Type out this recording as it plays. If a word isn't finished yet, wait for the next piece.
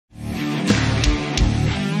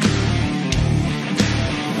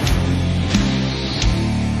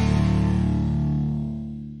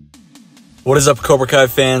What is up, Cobra Kai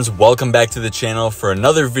fans? Welcome back to the channel for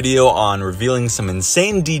another video on revealing some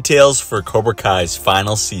insane details for Cobra Kai's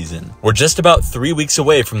final season. We're just about 3 weeks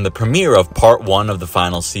away from the premiere of part 1 of the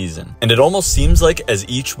final season, and it almost seems like as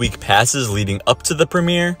each week passes leading up to the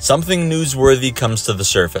premiere, something newsworthy comes to the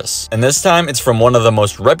surface. And this time it's from one of the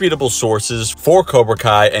most reputable sources for Cobra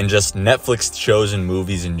Kai and just Netflix shows and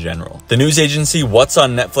movies in general. The news agency What's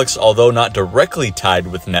on Netflix, although not directly tied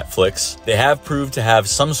with Netflix, they have proved to have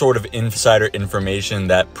some sort of insider information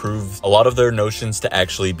that proves a lot of their notions to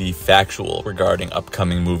actually be factual regarding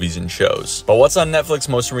upcoming movies and shows. But What's on Netflix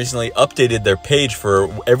most recently updated their page for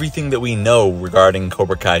everything that we know regarding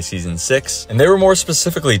Cobra Kai Season 6, and they were more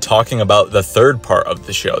specifically talking about the third part of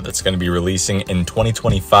the show that's going to be releasing in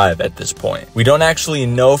 2025 at this point. We don't actually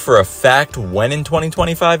know for a fact when in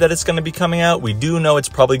 2025 that it's going to be coming out. We do know it's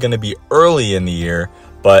probably going to be early in the year,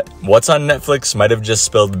 but What's on Netflix might have just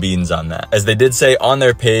spilled the beans on that, as they did say on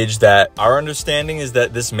their page that our understanding is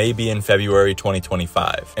that this may be in February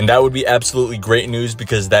 2025. And that would be absolutely great news,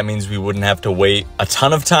 because that means we wouldn't have to wait a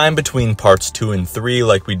ton of time between parts 2 and 3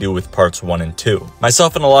 like we do with parts 1 and 2.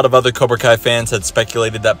 Myself and a lot of other Cobra Kai fans had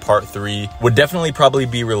speculated that part 3 would definitely probably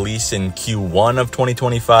be released in Q1 of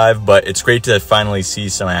 2025, but it's great to finally see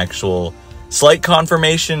some actual slight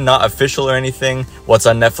confirmation, not official or anything. What's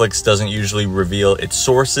on Netflix doesn't usually reveal its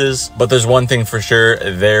sources, but there's one thing for sure,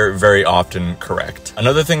 they're very often correct.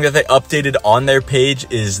 Another thing that they updated on their page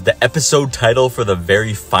is the episode title for the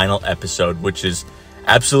very final episode, which is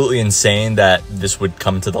absolutely insane that this would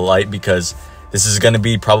come to the light, because this is going to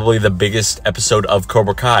be probably the biggest episode of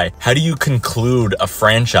Cobra Kai. How do you conclude a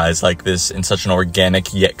franchise like this in such an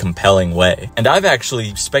organic yet compelling way? And I've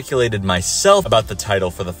actually speculated myself about the title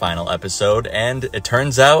for the final episode, and it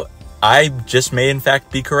turns out I just may in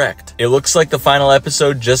fact be correct. It looks like the final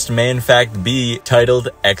episode just may in fact be titled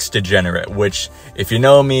X Degenerate, which, if you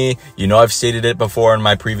know me, you know I've stated it before in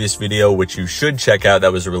my previous video, which you should check out,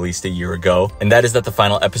 that was released a year ago. And that is that the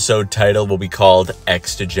final episode title will be called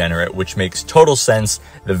X Degenerate, which makes total sense.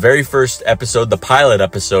 The very first episode, the pilot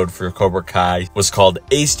episode for Cobra Kai, was called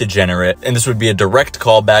Ace Degenerate, and this would be a direct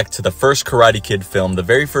callback to the first Karate Kid film, the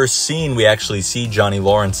very first scene we actually see Johnny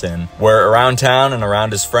Lawrence in, where around town and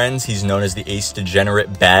around his friends, he's known as the Ace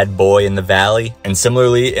Degenerate bad boy in the valley. And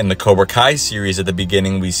similarly, in the Cobra Kai series at the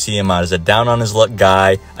beginning, we see him as a down on his luck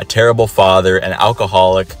guy, a terrible father, an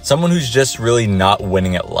alcoholic, someone who's just really not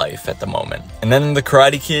winning at life at the moment. And then in the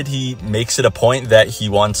Karate Kid, he makes it a point that he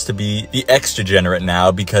wants to be the X Degenerate now,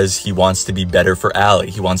 because he wants to be better for Ali.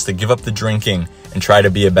 He wants to give up the drinking and try to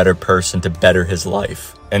be a better person to better his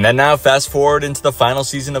life. And then now, fast forward into the final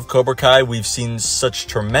season of Cobra Kai, we've seen such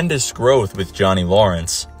tremendous growth with Johnny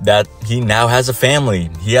Lawrence that he now has a family.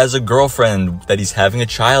 He has a girlfriend that he's having a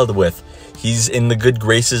child with. He's in the good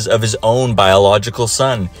graces of his own biological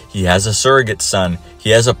son. He has a surrogate son.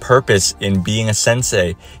 He has a purpose in being a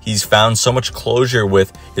sensei. He's found so much closure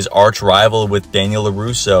with his arch rival with Daniel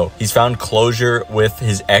LaRusso. He's found closure with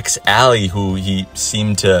his ex Ali, who he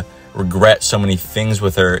seemed to regret so many things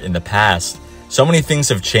with her in the past. So many things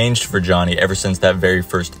have changed for Johnny ever since that very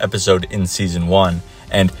first episode in season 1,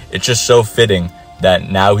 and it's just so fitting that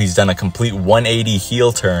now he's done a complete 180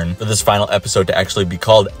 heel turn for this final episode to actually be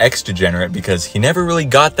called X Degenerate, because he never really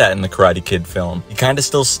got that in the Karate Kid film. He kind of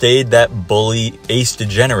still stayed that bully Ace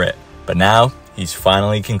Degenerate, but now he's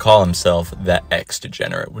finally can call himself that X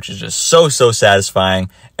Degenerate, which is just so satisfying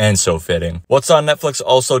and so fitting. What's on Netflix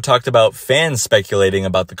also talked about fans speculating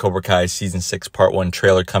about the Cobra Kai Season 6 Part 1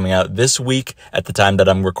 trailer coming out this week at the time that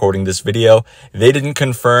I'm recording this video. They didn't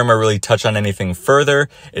confirm or really touch on anything further.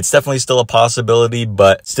 It's definitely still a possibility,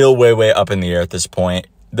 but still way up in the air at this point.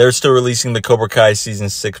 They're still releasing the Cobra Kai Season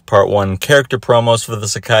 6 Part 1 character promos for the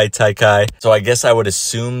Sekai Taikai, so I guess I would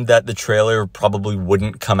assume that the trailer probably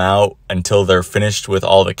wouldn't come out until they're finished with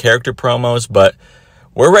all the character promos, but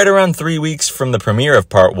we're right around 3 weeks from the premiere of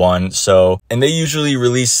Part 1, and they usually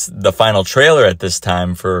release the final trailer at this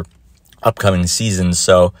time for upcoming seasons,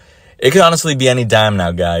 so it could honestly be any time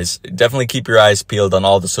now, guys. Definitely keep your eyes peeled on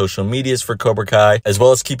all the social medias for Cobra Kai, as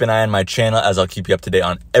well as keep an eye on my channel, as I'll keep you up to date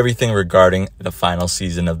on everything regarding the final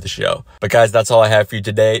season of the show. But guys, that's all I have for you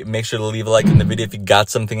today. Make sure to leave a like in the video if you got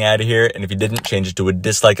something out of here, and if you didn't, change it to a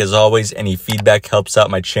dislike as always. Any feedback helps out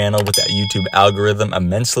my channel with that YouTube algorithm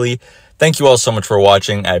immensely. Thank you all so much for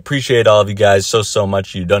watching. I appreciate all of you guys so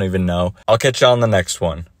much, you don't even know. I'll catch y'all on the next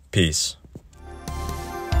one. Peace.